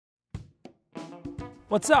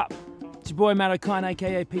What's up? It's your boy Matt Okine,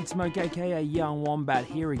 aka Pete Smoke, aka Young Wombat,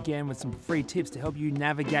 here again with some free tips to help you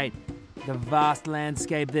navigate the vast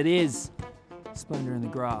landscape that is Splendour in the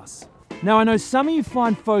grass. Now I know some of you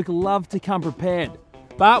fine folk love to come prepared,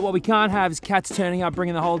 but what we can't have is cats turning up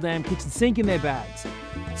bringing the whole damn kitchen sink in their bags.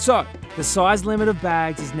 So, the size limit of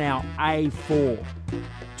bags is now A4.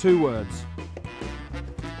 2 words.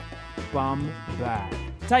 Bum bag.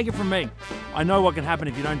 Take it from me. I know what can happen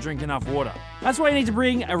if you don't drink enough water. That's why you need to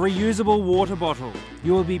bring a reusable water bottle.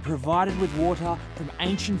 You will be provided with water from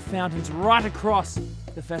ancient fountains right across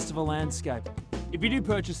the festival landscape. If you do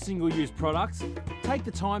purchase single-use products, take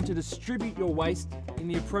the time to distribute your waste in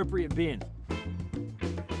the appropriate bin.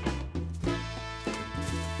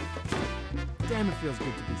 Damn, it feels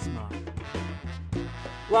good to be smart.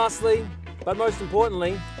 Lastly, but most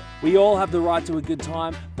importantly, we all have the right to a good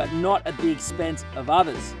time, but not at the expense of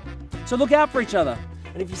others. So look out for each other.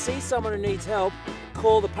 And if you see someone who needs help,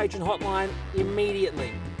 call the patron hotline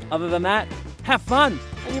immediately. Other than that, have fun.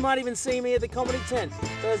 And you might even see me at the comedy tent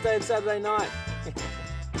Thursday and Saturday night.